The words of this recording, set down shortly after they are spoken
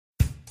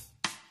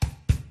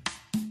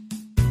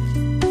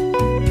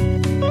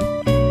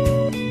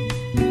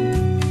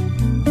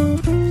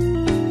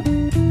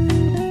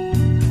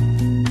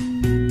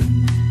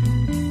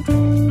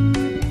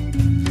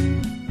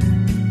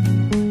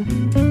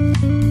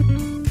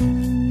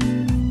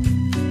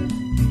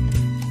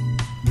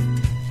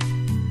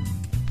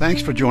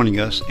Thanks for joining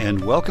us,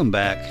 and welcome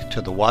back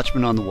to the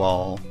Watchman on the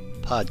Wall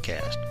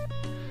podcast.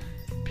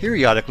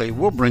 Periodically,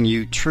 we'll bring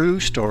you true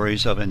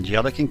stories of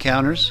angelic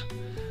encounters,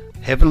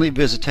 heavenly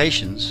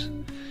visitations,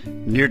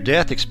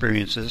 near-death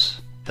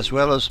experiences, as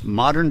well as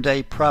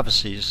modern-day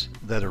prophecies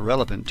that are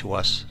relevant to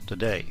us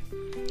today.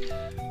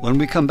 When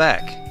we come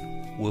back,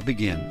 we'll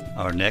begin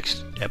our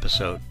next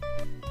episode.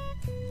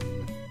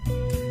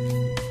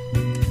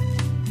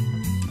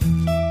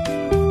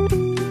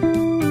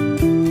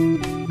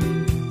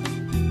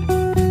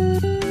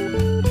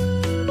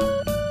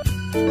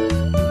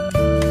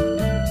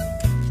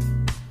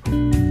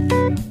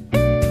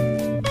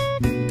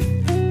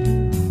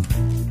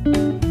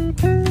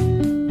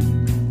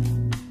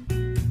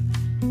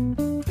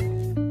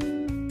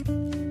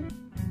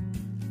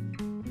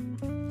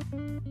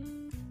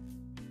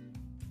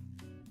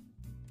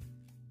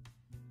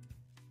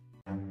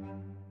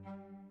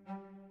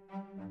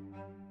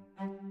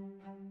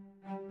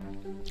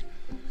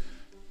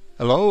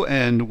 Hello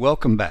and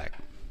welcome back.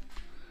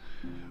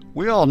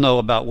 We all know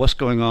about what's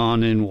going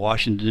on in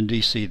Washington,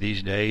 D.C.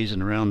 these days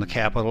and around the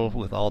Capitol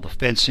with all the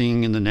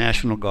fencing and the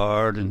National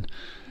Guard and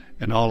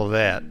all of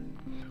that.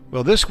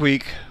 Well, this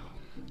week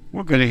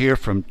we're going to hear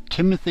from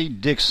Timothy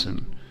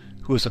Dixon,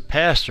 who is a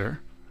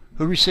pastor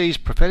who receives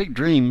prophetic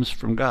dreams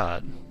from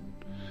God.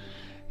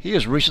 He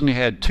has recently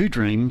had 2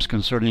 dreams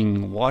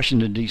concerning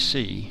Washington,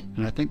 D.C.,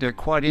 and I think they're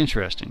quite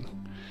interesting.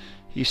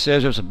 He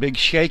says there's a big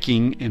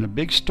shaking and a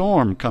big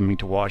storm coming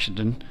to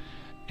Washington,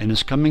 and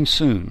it's coming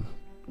soon.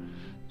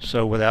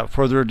 So without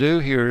further ado,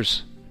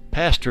 here's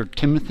Pastor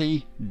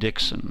Timothy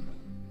Dixon.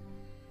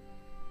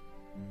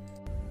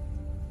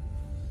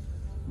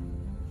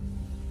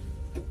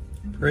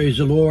 Praise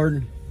the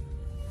Lord.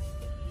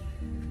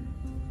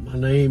 My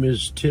name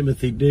is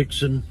Timothy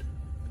Dixon.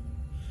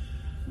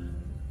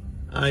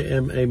 I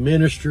am a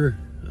minister,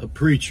 a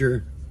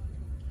preacher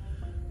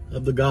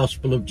of the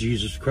gospel of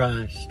Jesus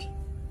Christ.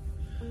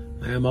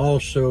 I am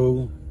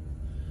also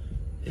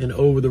an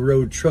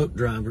over-the-road truck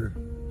driver.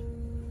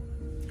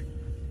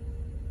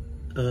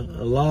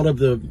 A lot of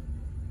the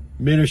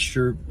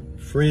minister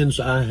friends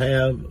I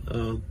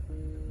have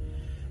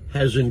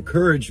has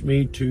encouraged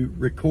me to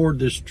record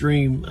this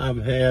dream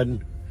I've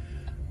had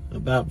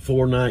about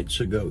 4 nights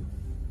ago.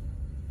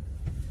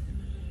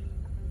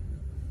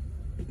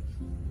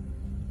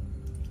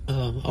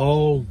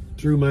 All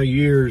through my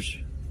years,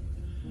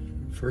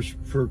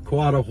 for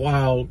quite a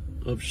while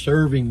of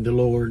serving the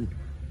Lord,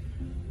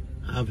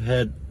 I've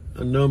had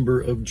a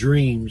number of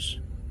dreams,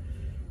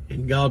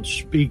 and God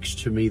speaks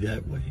to me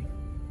that way.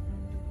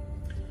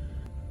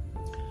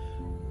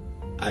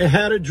 I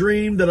had a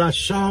dream that I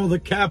saw the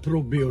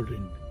Capitol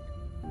building,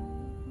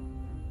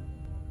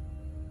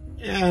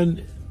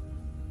 and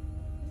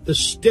the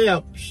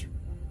steps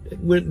that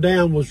went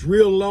down was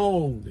real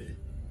long. It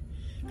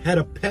had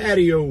a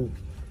patio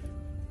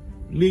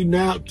leading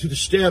out to the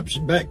steps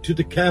and back to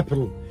the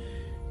Capitol,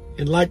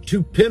 and like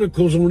 2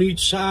 pinnacles on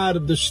each side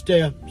of the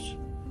steps.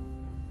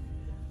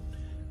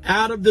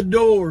 Out of the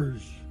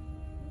doors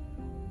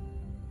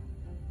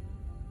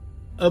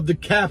of the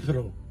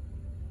Capitol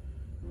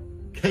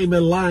came a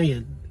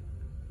lion.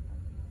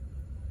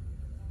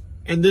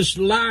 And this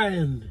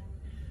lion,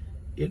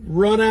 it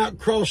run out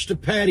across the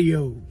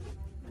patio.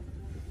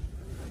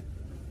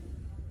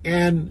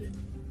 And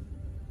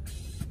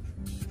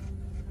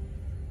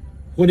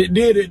when it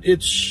did,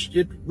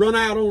 it run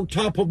out on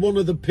top of one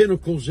of the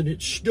pinnacles, and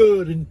it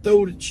stood and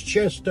throwed its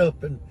chest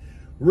up and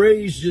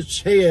raised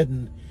its head,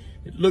 and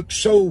it looked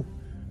so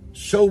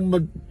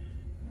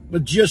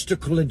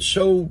majestical and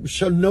so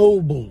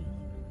noble,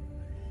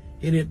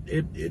 and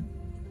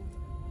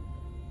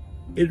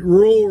it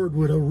roared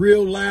with a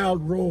real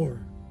loud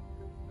roar.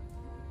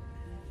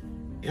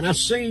 And I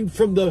seen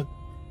from the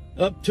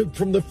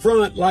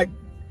front, like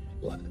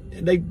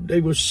they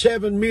were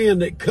 7 men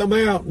that come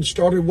out and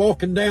started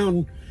walking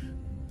down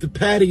the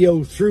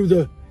patio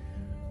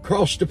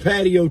across the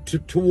patio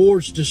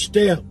towards the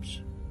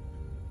steps.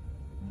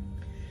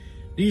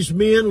 These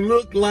men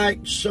looked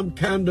like some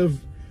kind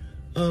of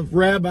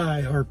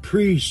rabbi or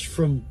priest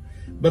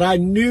but I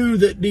knew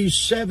that these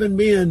 7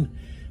 men,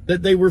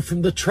 that they were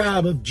from the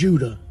tribe of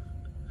Judah,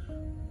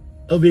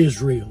 of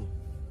Israel.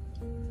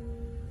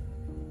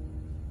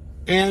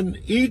 And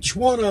each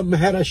one of them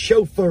had a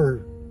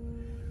shofar,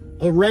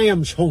 a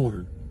ram's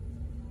horn.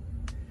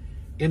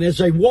 And as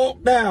they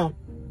walked out,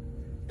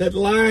 that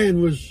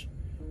lion was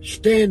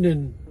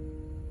standing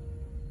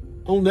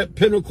on that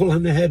pinnacle,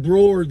 and they had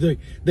roared.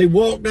 They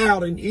walked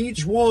out, and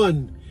each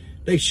one,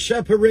 they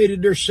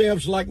separated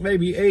themselves like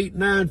maybe 8,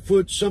 9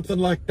 foot, something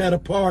like that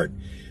apart.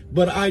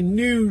 But I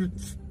knew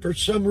for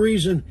some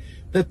reason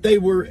that they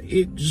were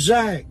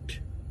exact.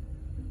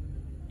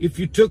 If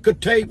you took a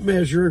tape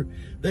measure,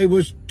 they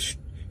was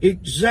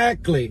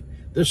exactly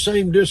the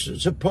same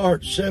distance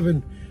apart,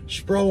 7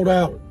 sprawled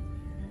out.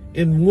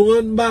 And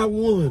one by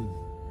one,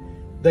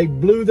 they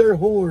blew their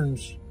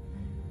horns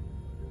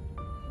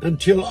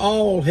until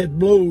all had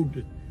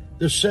blowed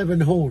the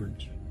 7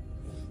 horns.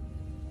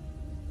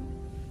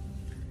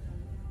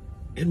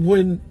 And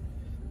when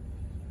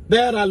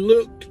that, I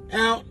looked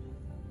out,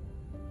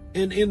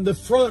 and in the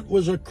front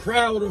was a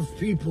crowd of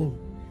people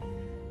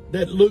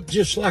that looked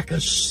just like a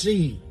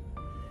sea,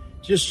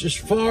 just as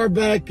far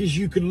back as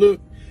you could look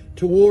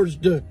towards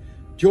the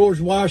George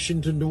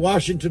Washington, the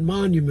Washington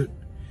Monument.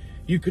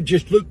 You could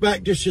just look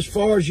back just as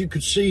far as you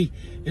could see,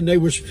 and there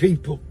was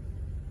people.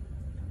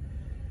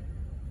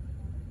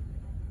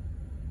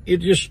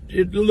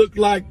 It looked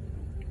like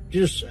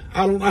just,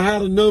 I don't know how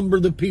to number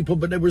the people,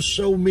 but there were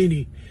so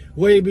many,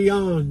 way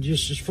beyond,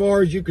 just as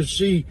far as you could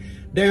see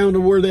down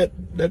to where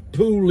that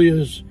pool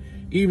is,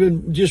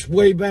 even just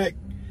way back,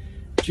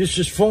 just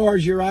as far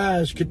as your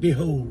eyes could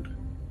behold.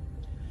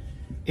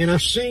 And I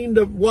seen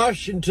the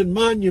Washington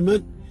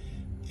Monument,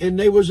 and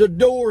there was a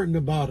door in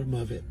the bottom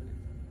of it.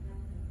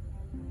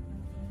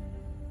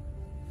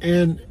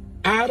 And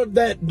out of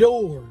that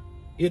door,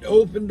 it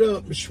opened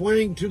up and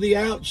swung to the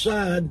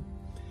outside,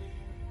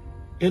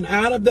 and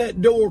out of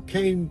that door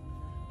came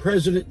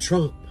President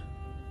Trump.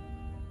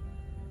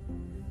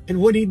 And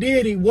when he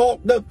did, he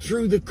walked up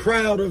through the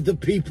crowd of the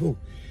people,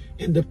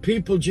 and the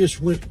people just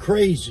went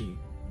crazy.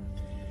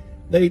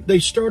 They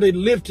started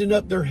lifting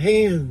up their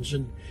hands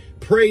and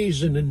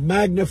praising and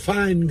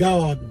magnifying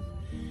God.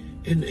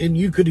 And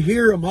you could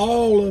hear them,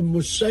 all of them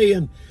was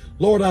saying,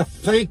 Lord, I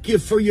thank you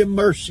for your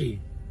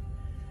mercy.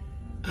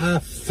 I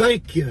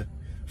thank you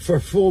for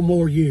 4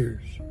 more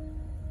years.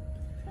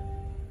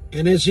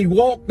 And as he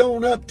walked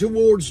on up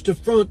towards the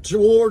front,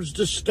 towards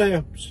the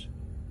steps,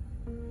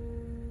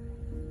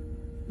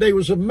 there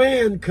was a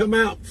man come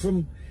out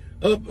from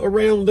up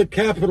around the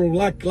Capitol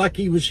like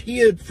he was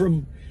hid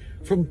from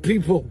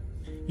people.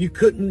 You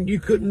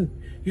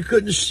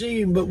couldn't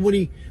see him, but when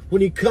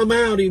he come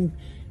out,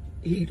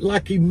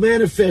 he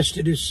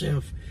manifested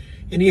himself,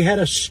 and he had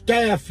a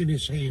staff in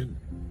his hand.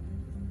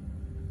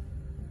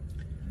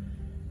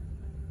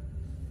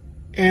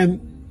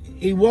 And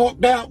he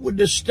walked out with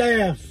the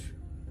staff,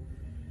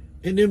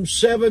 and them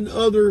 7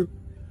 other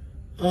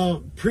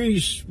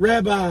priests,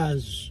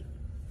 rabbis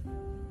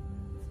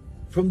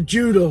from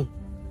Judah,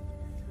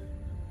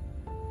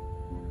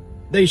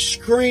 they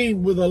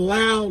screamed with a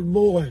loud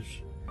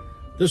voice.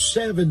 The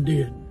 7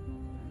 did.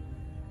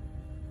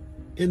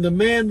 And the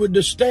man with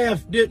the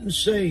staff didn't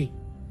say,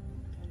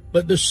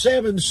 but the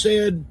 7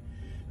 said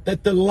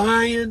that the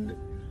Lion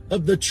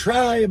of the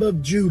tribe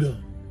of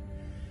Judah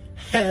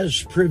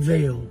has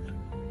prevailed.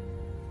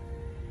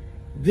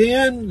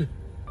 Then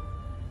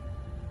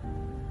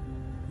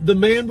the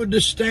man with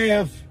the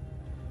staff,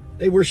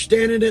 they were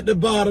standing at the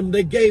bottom.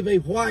 They gave a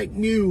white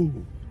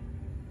mule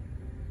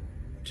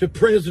to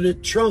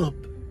President Trump.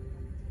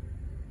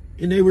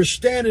 And they were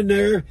standing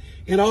there,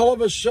 and all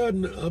of a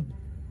sudden, a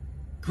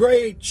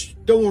great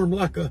storm,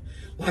 like a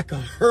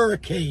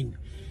hurricane,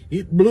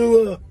 it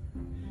blew up,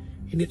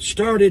 and it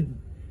started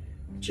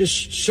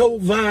just so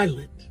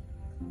violent.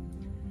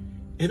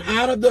 And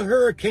out of the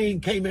hurricane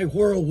came a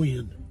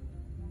whirlwind.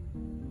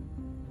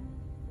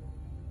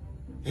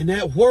 And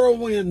that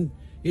whirlwind,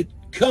 it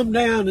come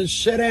down and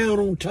sat down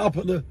on top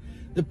of the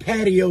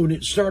patio, and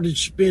it started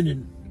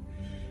spinning.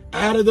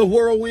 Out of the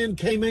whirlwind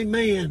came a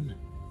man.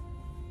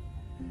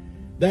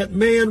 That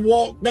man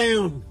walked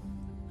down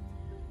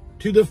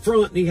to the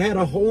front, and he had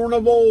a horn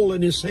of oil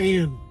in his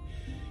hand,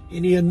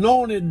 and he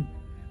anointed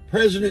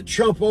President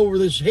Trump over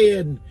his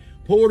head and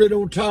poured it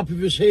on top of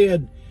his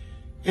head,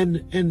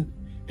 and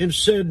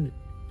said,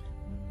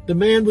 the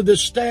man with the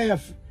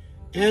staff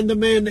and the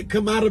man that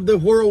come out of the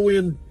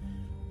whirlwind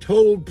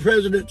told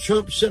President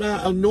Trump, said,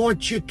 I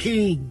anoint you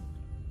king.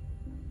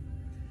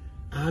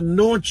 I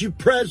anoint you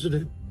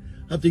president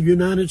of the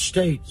United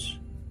States.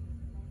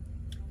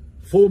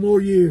 4 more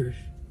years.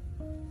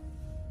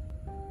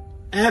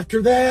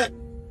 After that,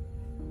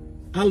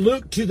 I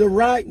looked to the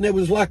right, and there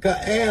was like an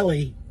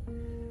alley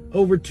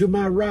over to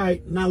my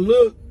right. And I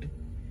looked,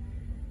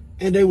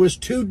 and there was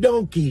 2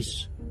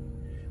 donkeys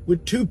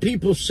with 2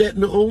 people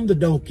sitting on the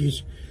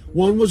donkeys.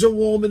 One was a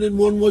woman and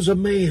one was a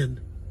man.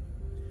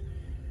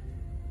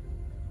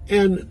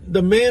 And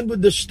the man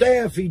with the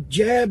staff, he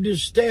jabbed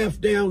his staff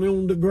down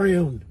on the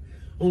ground,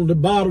 on the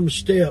bottom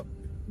step,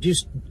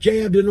 just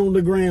jabbed it on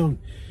the ground.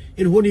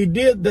 And when he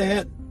did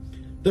that,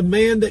 the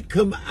man that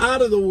come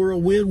out of the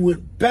whirlwind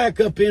went back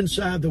up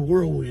inside the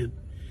whirlwind.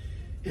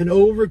 And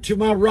over to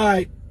my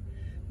right,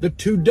 the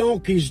 2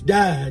 donkeys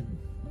died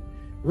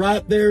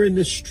right there in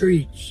the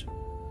streets.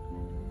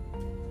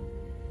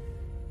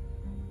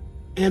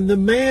 And the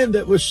man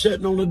that was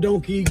sitting on the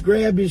donkey, he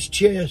grabbed his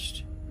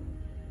chest,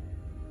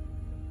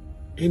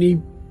 and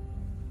he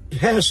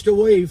passed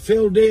away, he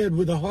fell dead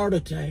with a heart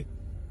attack.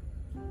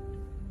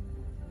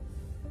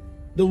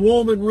 The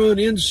woman run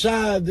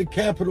inside the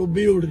Capitol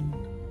building.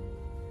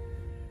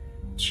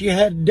 She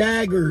had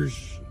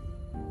daggers,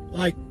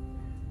 like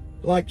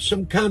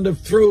some kind of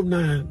throw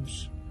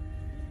knives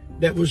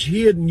that was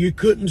hidden. You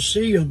couldn't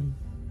see them.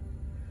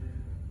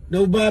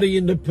 Nobody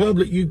in the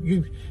public.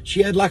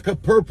 She had like a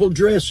purple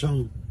dress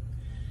on.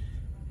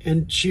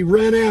 And she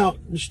ran out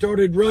and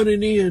started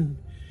running in.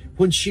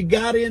 When she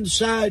got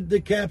inside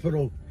the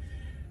Capitol,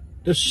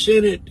 the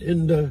Senate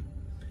and the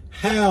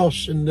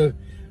House and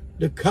the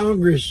the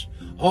Congress,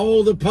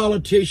 all the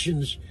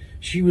politicians.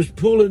 She was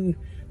pulling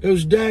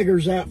those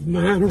daggers out from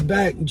behind her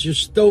back and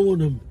just throwing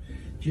them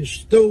and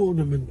throwing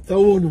them and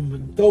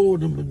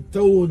throwing them and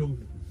throwing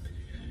them.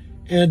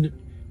 And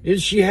then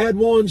she had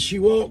one, she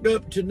walked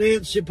up to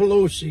Nancy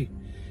Pelosi,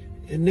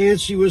 and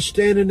Nancy was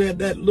standing at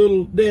that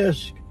little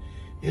desk,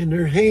 and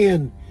her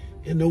hand,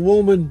 and the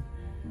woman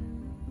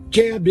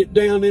jabbed it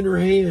down in her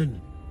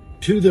hand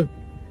to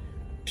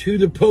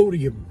the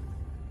podium.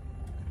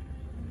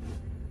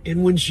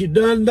 And when she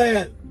done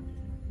that,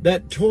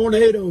 that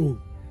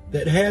tornado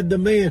that had the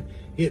man,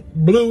 it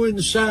blew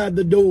inside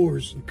the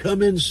doors and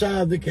come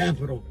inside the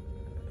Capitol.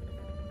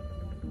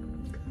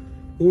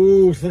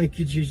 Oh, thank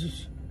you,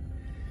 Jesus.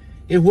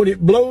 And when it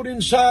blowed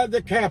inside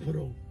the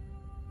Capitol,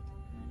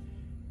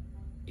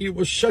 it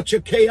was such a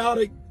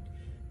chaotic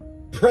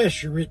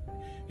pressure.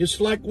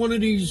 It's like one of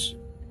these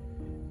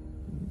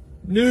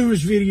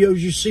news videos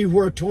you see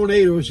where a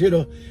tornado has hit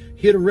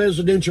a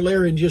residential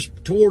area and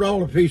just tore it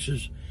all to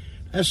pieces.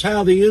 That's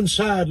how the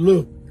inside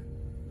looked.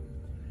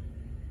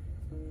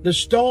 The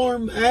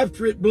storm,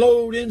 after it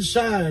blowed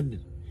inside,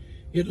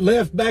 it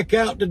left back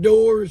out the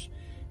doors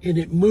and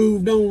it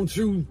moved on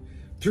through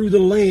the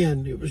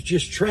land. It was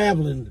just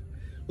traveling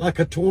like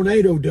a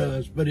tornado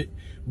does, but it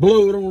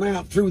blowed on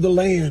out through the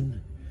land.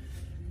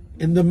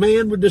 And the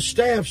man with the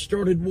staff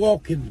started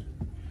walking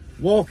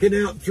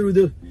out through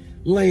the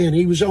land.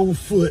 He was on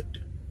foot.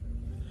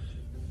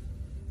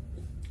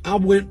 I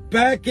went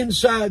back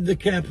inside the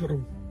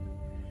Capitol,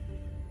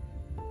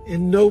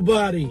 and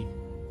nobody,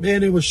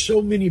 man, there was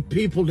so many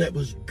people that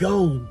was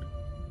gone.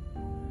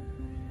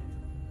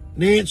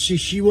 Nancy,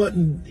 she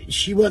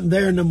wasn't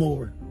there no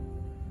more.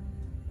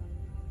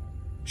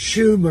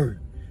 Schumer,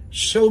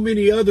 so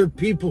many other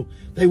people,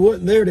 they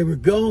wasn't there, they were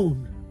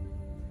gone.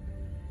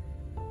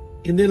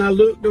 And then I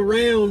looked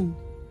around,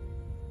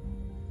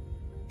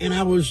 and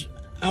I was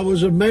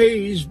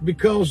amazed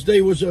because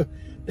there was a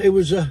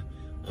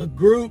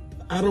group,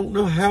 I don't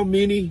know how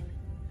many,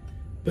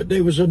 but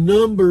there was a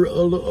number, a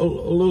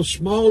little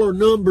smaller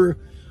number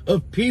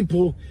of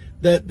people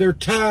that their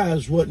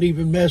ties wasn't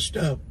even messed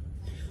up.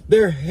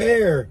 Their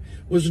hair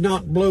was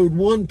not blowed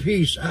one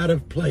piece out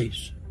of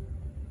place.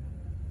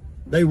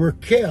 They were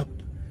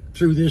kept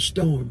through this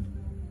storm.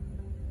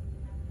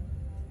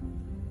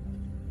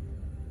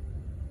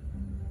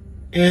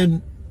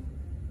 And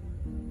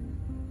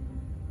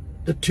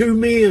the two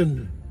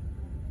men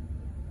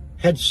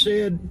had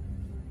said,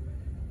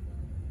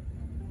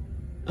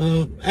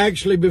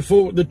 actually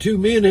before, the two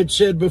men had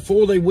said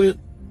before they went,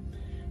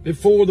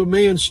 before the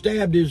man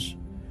stabbed his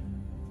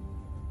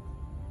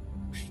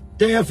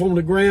staff on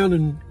the ground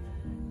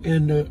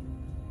and the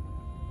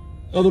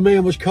other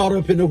man was caught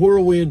up in the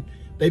whirlwind,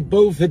 they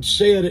both had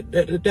said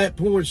at that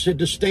point, said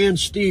to stand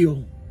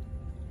still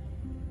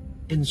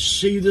and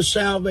see the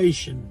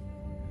salvation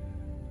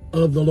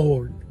of the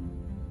Lord.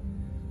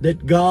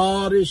 That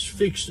God is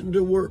fixing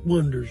to work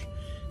wonders.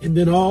 And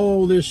then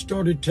all this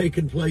started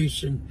taking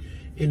place, and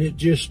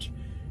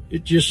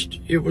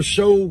it was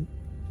so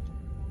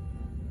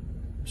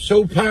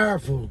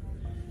powerful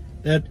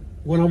that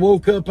when I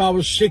woke up, I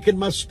was sick in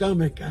my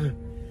stomach.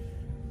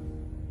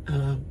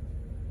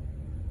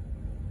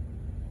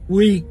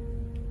 Weak,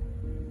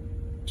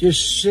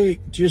 just sick,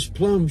 just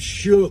plumb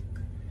shook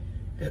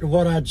at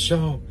what I'd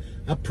saw.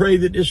 I pray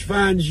that this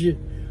finds you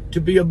to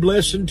be a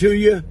blessing to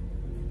you.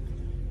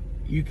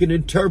 You can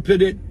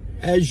interpret it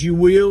as you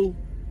will.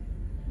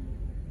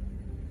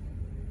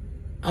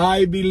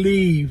 I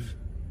believe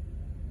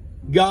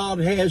God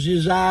has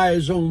his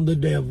eyes on the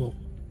devil.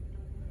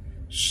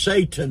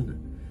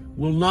 Satan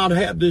will not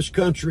have this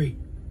country.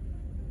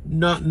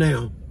 Not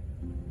now.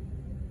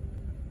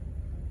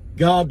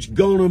 God's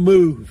gonna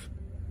move.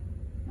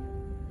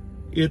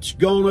 It's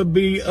gonna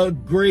be a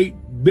great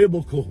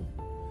biblical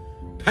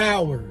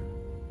power.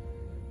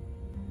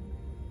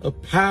 A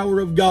power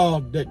of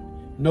God that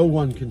no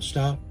one can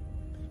stop.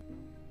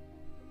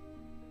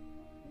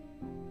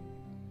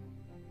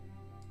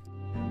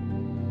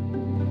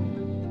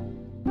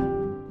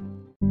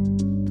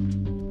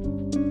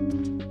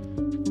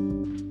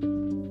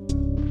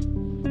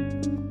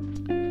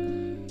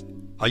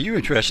 Are you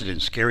interested in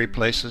scary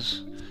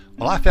places?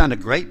 Well, I found a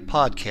great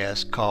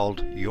podcast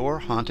called Your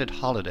Haunted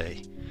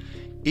Holiday.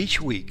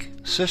 Each week,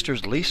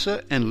 sisters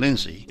Lisa and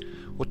Lindsay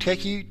will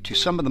take you to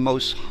some of the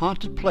most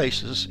haunted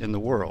places in the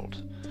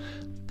world.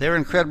 Their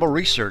incredible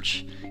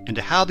research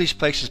into how these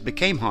places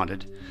became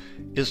haunted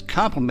is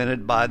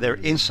complemented by their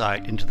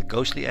insight into the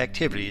ghostly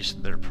activities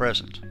that are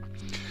present.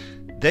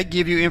 They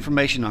give you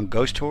information on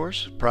ghost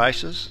tours,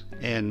 prices,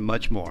 and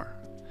much more.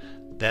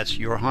 That's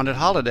Your Haunted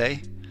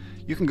Holiday.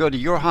 You can go to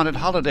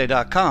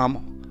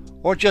yourhauntedholiday.com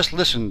or just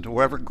listen to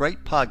wherever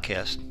great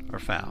podcasts are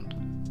found.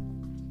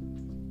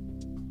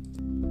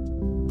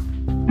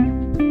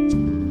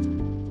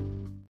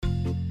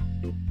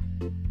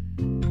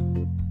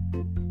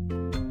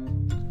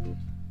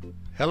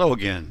 Hello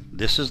again,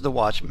 this is The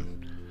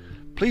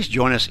Watchman. Please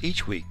join us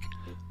each week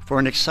for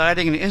an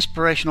exciting and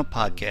inspirational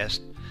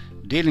podcast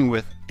dealing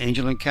with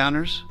angel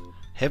encounters,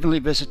 heavenly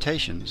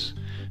visitations,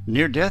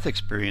 near-death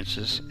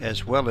experiences,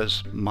 as well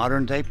as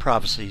modern-day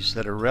prophecies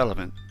that are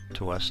relevant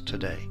to us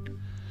today.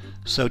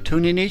 So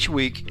tune in each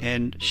week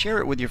and share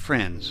it with your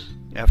friends.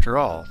 After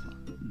all,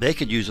 they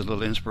could use a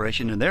little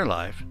inspiration in their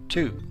life,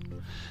 too.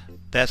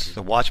 That's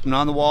the Watchman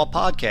on the Wall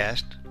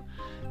podcast,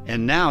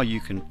 and now you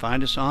can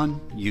find us on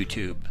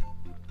YouTube.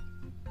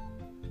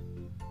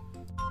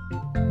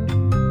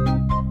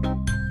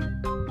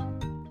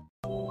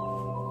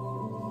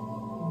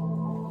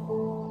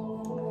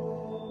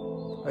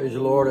 Praise the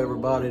Lord,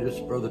 everybody. This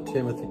is Brother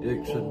Timothy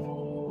Dixon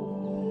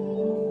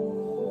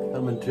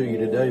coming to you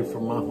today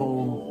from my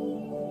home.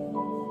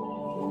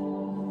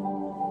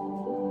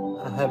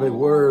 I have a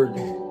word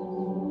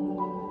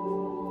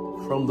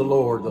from the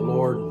Lord. The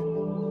Lord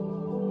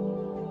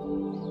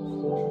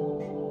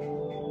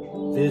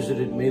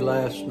visited me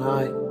last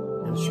night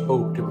and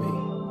spoke to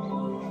me.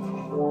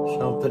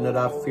 Something that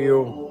I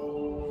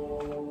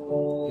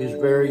feel is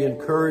very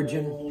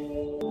encouraging.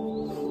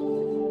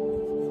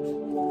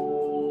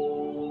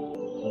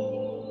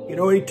 You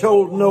know, he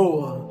told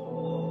Noah,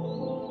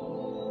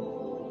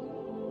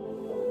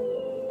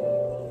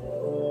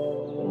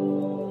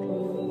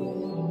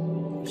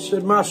 he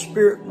said, my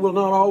spirit will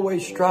not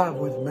always strive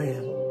with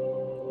man.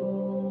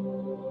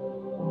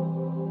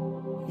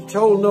 He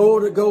told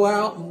Noah to go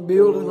out and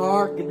build an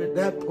ark, and at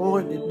that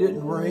point it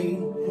didn't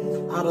rain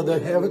out of the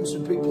heavens,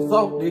 and people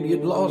thought that he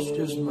had lost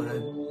his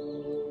mind.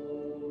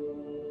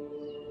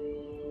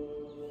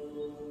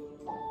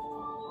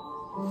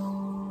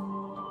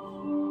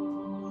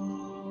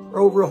 For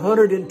over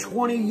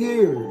 120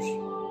 years,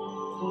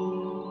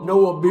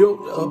 Noah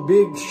built a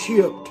big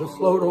ship to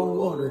float on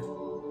water.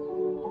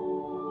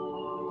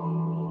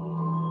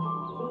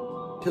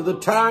 Till the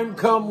time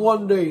come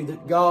one day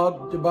that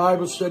God, the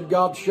Bible said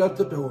God shut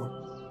the door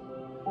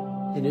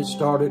and it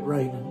started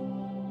raining.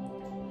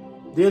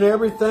 Then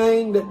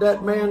everything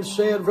that man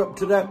said up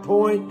to that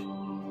point,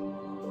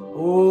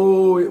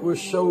 oh, it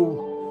was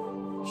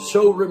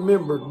so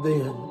remembered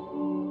then.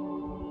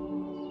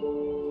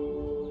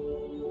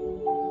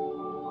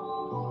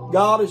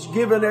 God has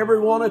given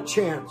everyone a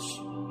chance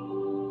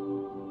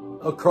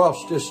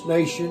across this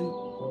nation.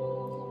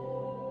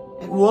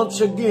 And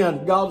once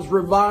again, God's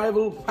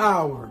revival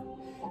power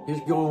is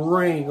going to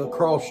ring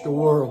across the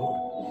world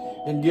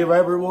and give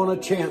everyone a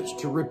chance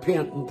to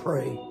repent and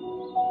pray.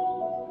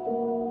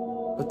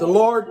 But the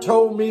Lord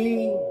told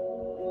me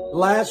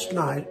last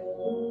night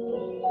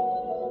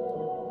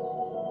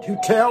to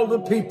tell the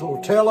people,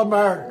 tell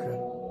America,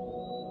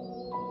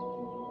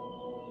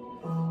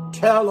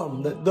 tell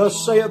them that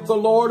thus saith the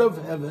Lord of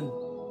heaven,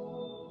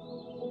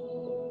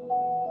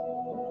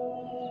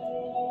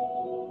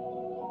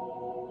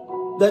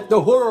 that the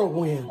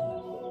whirlwind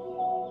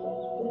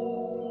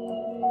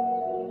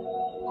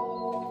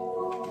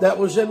that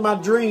was in my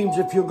dreams,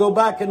 if you go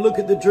back and look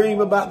at the dream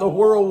about the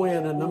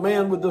whirlwind and the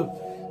man with the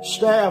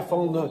staff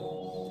on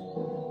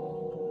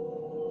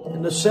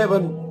and the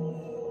 7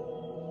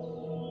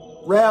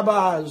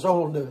 rabbis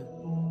on the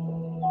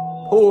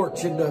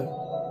porch and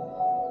the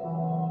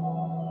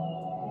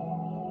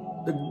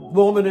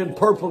woman in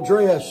purple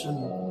dress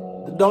and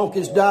the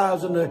donkey's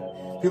dies, and if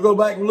you go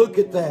back and look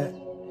at that,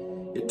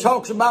 it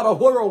talks about a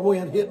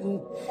whirlwind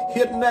hitting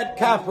that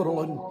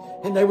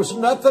Capitol, and there was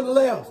nothing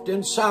left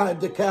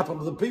inside the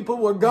Capitol. The people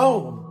were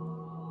gone.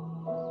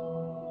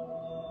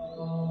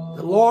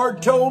 The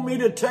Lord told me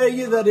to tell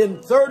you that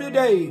in 30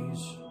 days,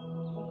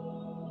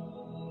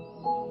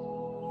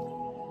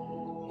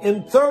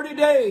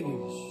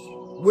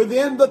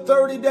 within the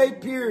 30-day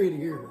period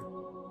here,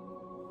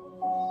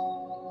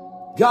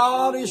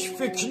 God is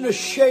fixing to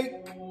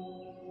shake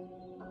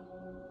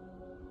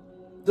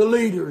the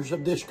leaders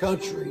of this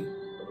country.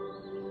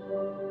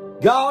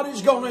 God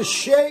is going to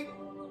shake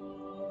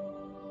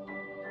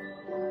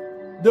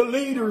the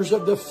leaders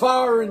of the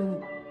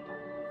foreign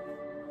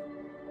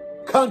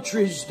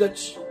countries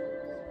that's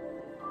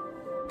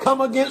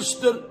come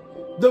against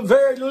the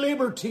very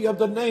liberty of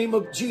the name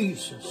of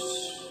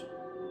Jesus.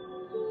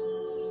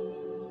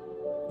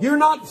 You're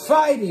not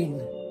fighting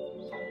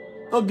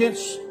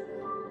against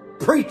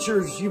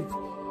preachers.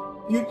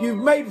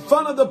 You've made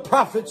fun of the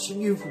prophets,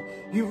 and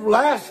you've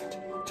laughed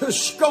to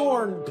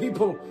scorn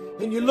people,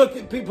 and you look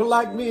at people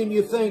like me and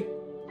you think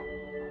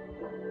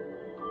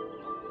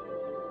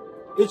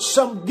it's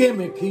some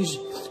gimmick.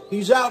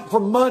 He's out for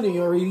money,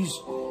 or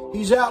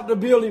he's out to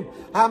build him.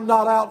 I'm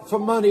not out for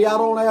money. I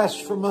don't ask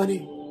for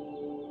money.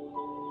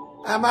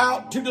 I'm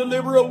out to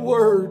deliver a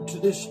word to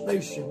this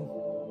nation.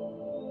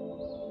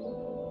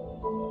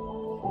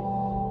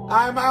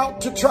 I'm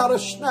out to try to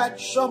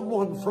snatch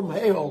someone from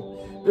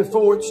hell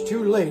before it's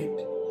too late.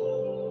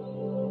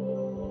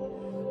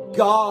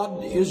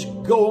 God is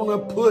going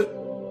to put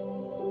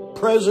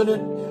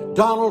President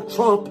Donald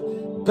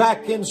Trump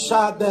back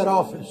inside that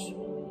office.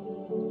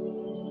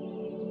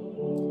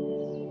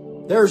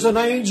 There's an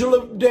angel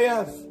of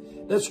death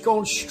that's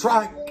going to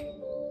strike.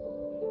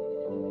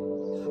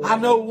 I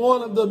know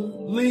one of the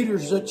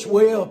leaders that's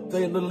way up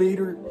there,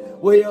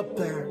 way up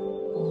there,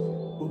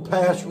 who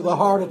passed with a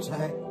heart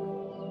attack.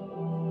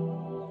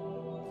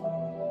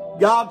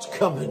 God's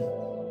coming.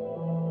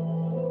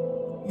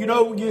 You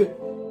know,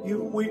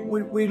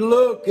 we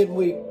look and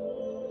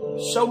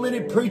so many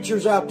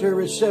preachers out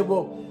there have said,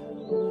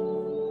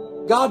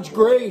 well, God's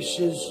grace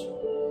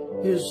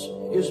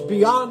is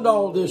beyond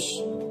all this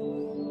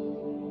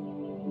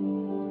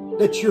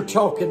that you're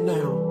talking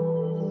now.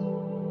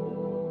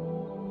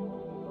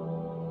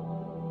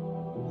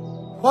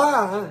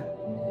 Why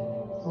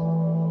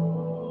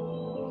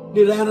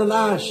did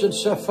Ananias and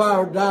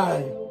Sapphira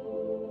die?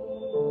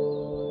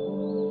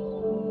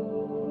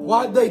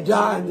 Why'd they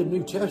die in the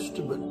New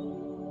Testament?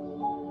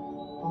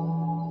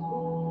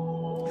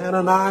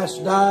 Ananias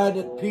died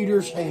at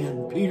Peter's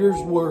hand,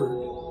 Peter's word.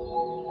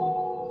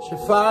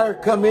 Sapphira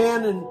come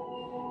in and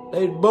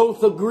they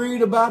both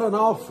agreed about an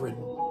offering.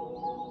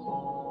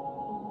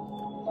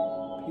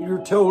 Peter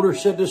told her,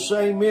 said, the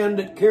same men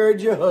that carried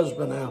your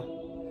husband out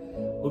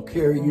will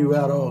carry you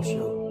out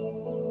also.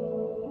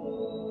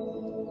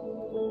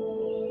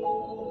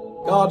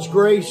 God's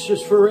grace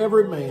is for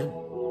every man.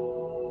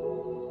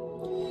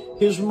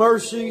 His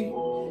mercy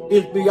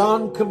is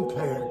beyond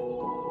compare.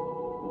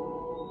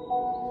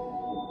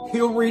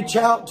 He'll reach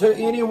out to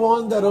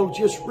anyone that'll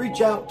just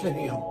reach out to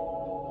Him.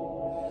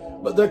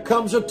 But there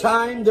comes a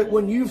time that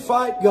when you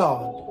fight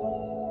God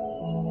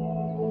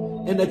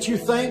and that you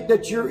think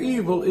that your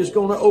evil is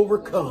going to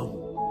overcome,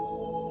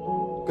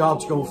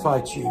 God's going to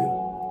fight you.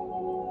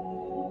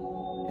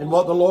 And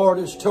what the Lord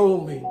has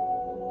told me,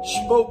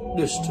 spoke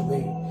this to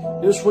me.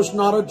 This was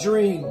not a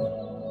dream.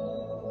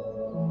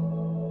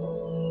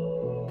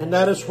 And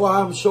that is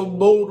why I'm so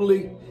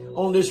boldly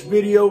on this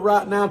video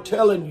right now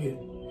telling you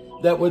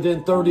that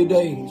within 30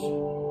 days,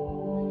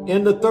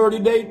 in the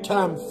 30-day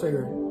time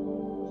period,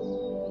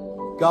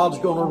 God's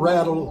going to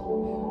rattle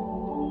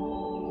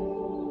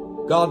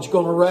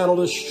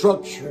the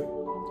structure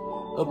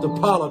of the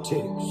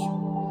politics.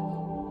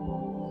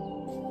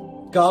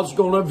 God's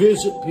going to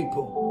visit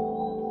people.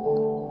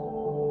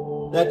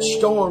 That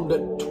storm,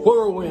 that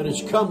whirlwind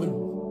is coming.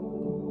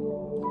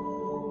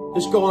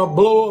 It's going to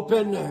blow up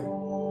in there.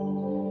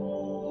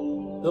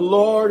 The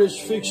Lord is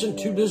fixing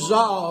to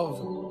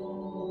dissolve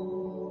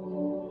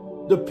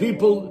the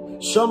people,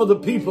 some of the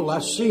people. I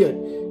see it.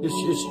 It's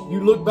just,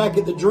 you look back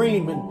at the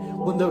dream, and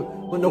when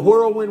the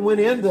whirlwind went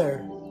in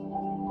there,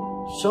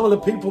 some of the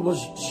people was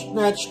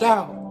snatched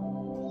out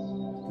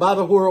by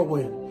the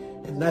whirlwind.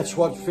 And that's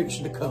what's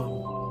fixing to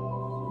come.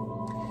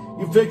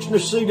 You're fixing to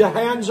see the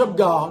hands of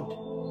God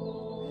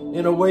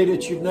in a way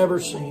that you've never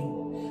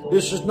seen.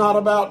 This is not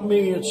about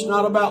me. It's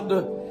not about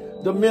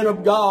the men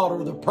of God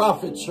or the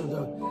prophets or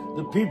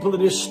the people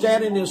that is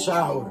standing this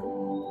hour.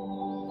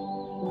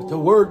 But the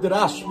word that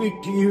I speak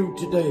to you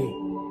today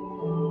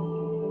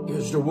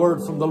is the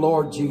word from the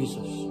Lord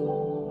Jesus.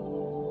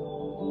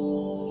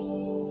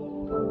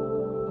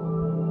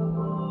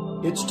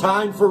 It's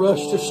time for us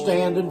to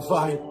stand and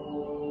fight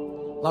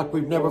like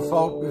we've never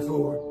fought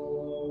before.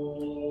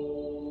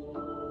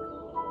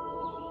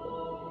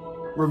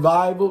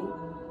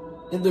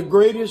 Revival in the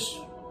greatest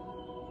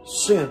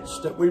sense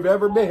that we've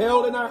ever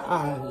beheld in our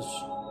eyes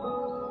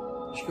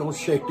is going to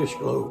shake this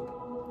globe.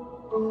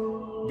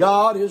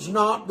 God is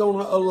not going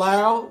to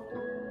allow.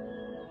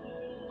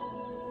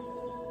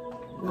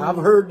 I've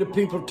heard the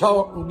people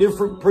talk, and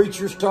different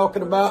preachers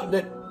talking about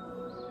that,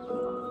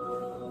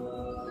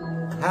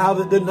 how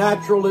that the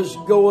natural is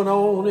going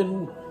on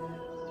and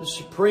the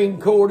Supreme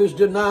Court is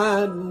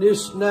denied and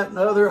this and that and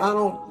the other. I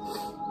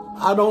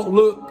don't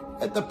look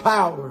at the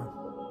power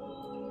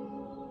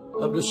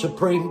of the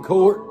Supreme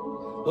Court.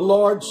 The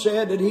Lord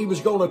said that He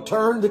was going to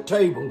turn the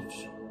tables.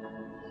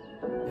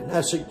 And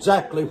that's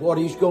exactly what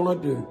He's going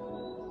to do.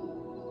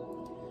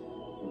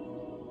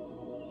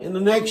 In the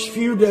next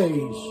few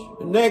days,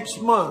 the next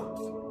month,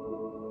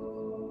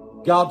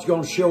 God's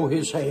going to show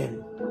His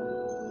hand.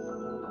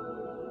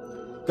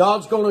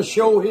 God's going to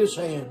show His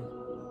hand.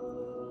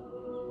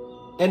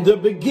 And the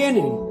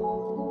beginning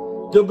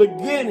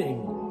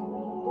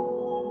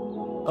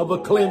of a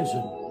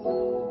cleansing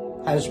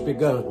has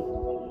begun.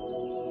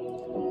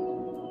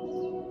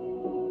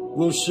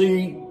 We'll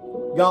see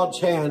God's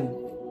hand.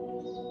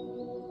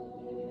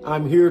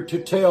 I'm here to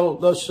tell,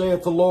 thus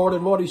saith the Lord,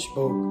 and what He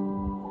spoke.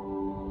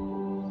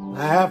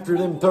 After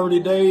them 30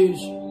 days,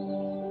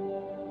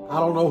 I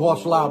don't know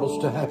what's liable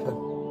to happen.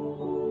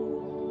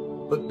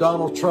 But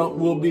Donald Trump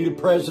will be the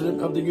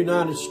President of the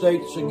United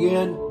States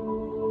again.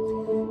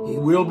 He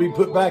will be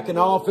put back in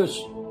office.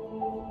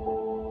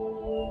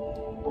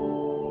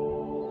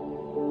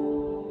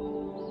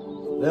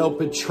 They'll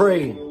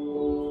betray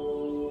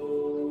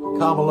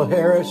Kamala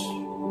Harris.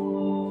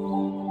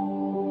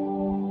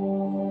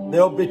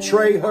 They'll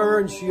betray her,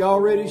 and she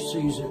already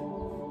sees it.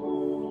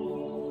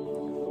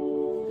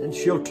 And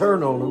she'll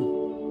turn on them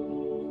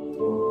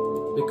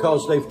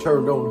because they've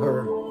turned on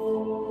her.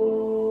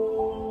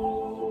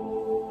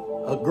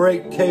 A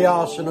great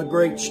chaos and a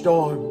great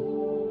storm.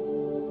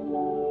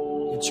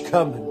 It's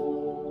coming,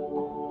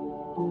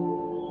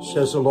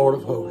 says the Lord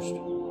of hosts.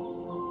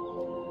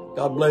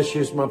 God bless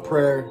you is my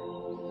prayer.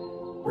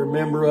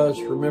 Remember us.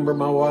 Remember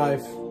my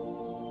wife.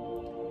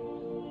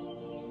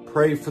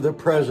 Pray for the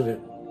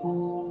president.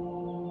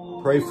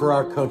 Pray for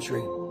our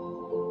country.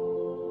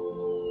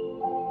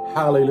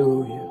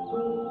 Hallelujah.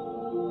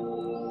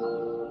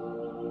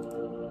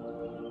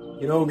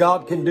 You know,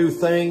 God can do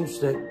things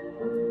that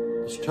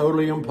is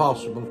totally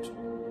impossible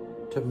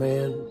to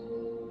man.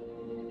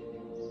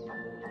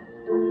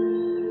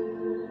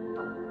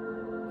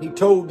 He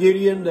told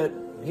Gideon that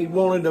he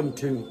wanted them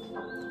to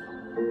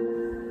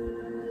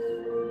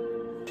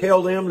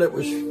tell them that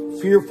was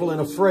fearful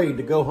and afraid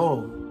to go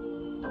home.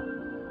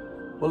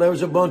 Well, there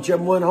was a bunch of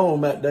them went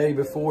home that day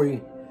before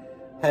he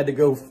had to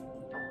go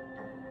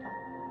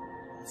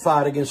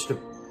fight against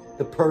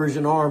the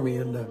Persian army,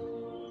 and up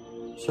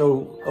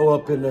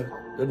in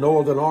the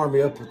northern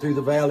army up through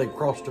the valley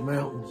across the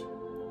mountains.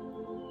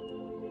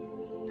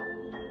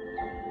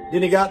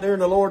 Then he got there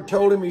and the Lord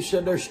told him, he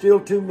said, there's still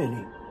too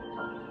many.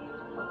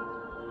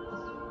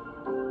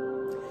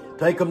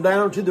 Take them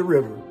down to the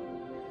river.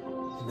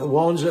 And the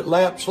ones that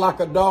laps like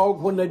a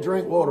dog when they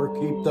drink water,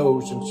 keep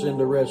those and send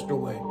the rest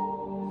away.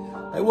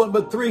 There wasn't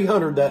but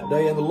 300 that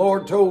day, and the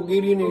Lord told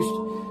Gideon, he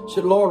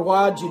said, Lord,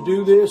 why'd you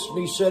do this? And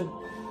he said,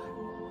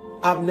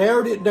 I've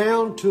narrowed it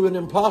down to an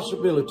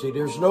impossibility.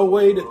 There's no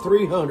way that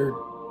 300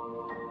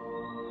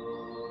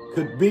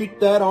 could beat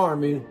that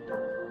army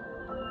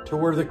to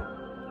where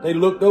they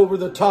looked over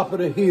the top of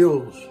the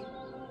hills.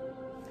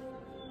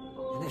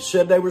 And they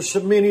said there were so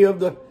many of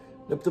the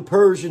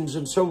Persians,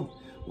 and so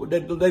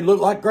they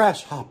looked like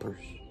grasshoppers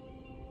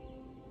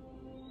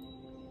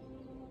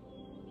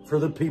for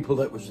the people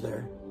that was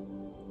there.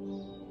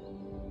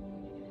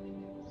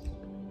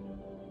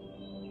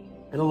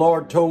 And the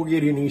Lord told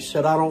Gideon, he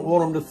said, I don't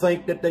want them to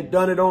think that they've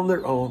done it on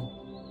their own.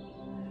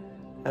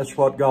 That's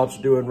what God's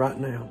doing right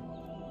now.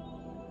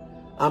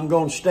 I'm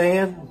going to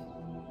stand.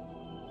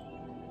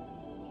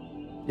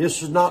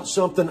 This is not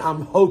something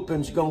I'm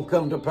hoping is going to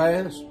come to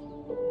pass.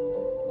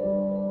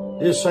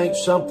 This ain't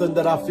something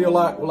that I feel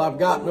like, well, I've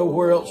got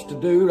nowhere else to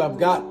do. I've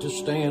got to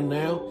stand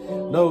now.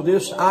 No,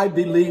 I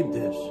believe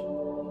this.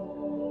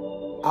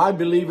 I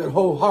believe it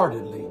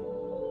wholeheartedly.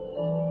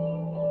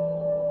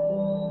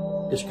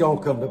 It's going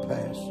to come to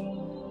pass,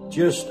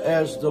 just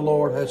as the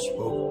Lord has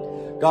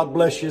spoken. God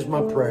bless you is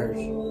my prayers.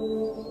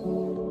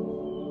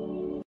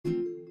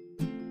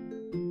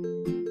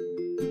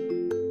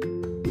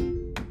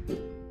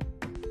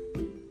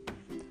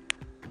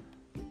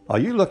 Are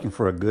you looking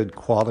for a good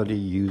quality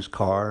used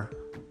car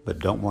but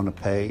don't want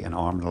to pay an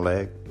arm and a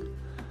leg?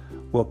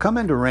 Well, come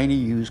into Rainey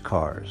Used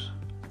Cars.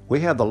 We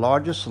have the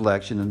largest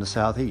selection in the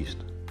Southeast.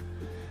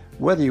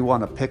 Whether you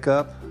want a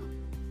pickup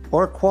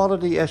or a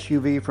quality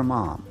SUV from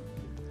Mom,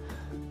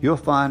 you'll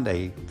find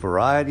a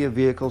variety of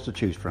vehicles to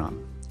choose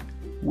from.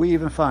 We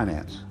even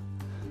finance.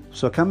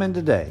 So come in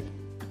today.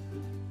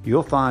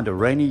 You'll find a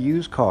Rainey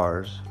Used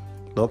Cars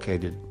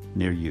located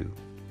near you.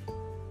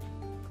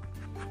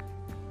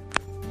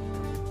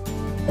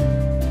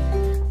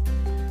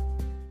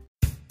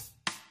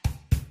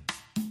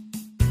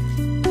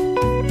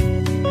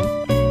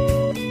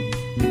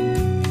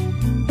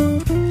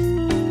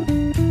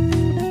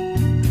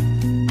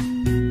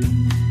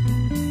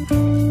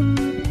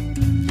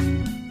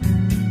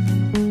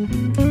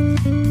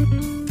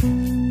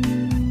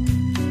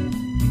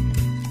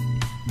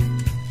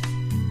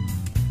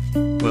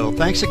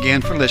 Thanks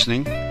again for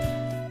listening,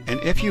 and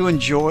if you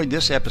enjoyed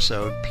this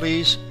episode,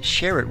 please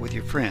share it with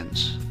your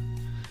friends.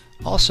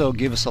 Also,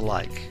 give us a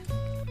like.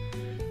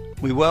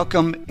 We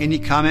welcome any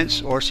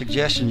comments or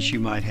suggestions you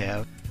might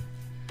have.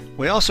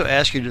 We also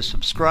ask you to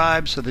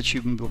subscribe so that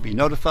you will be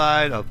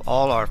notified of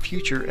all our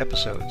future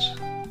episodes.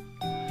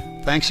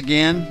 Thanks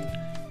again,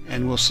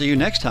 and we'll see you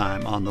next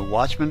time on the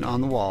Watchman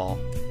on the Wall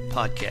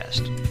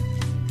podcast.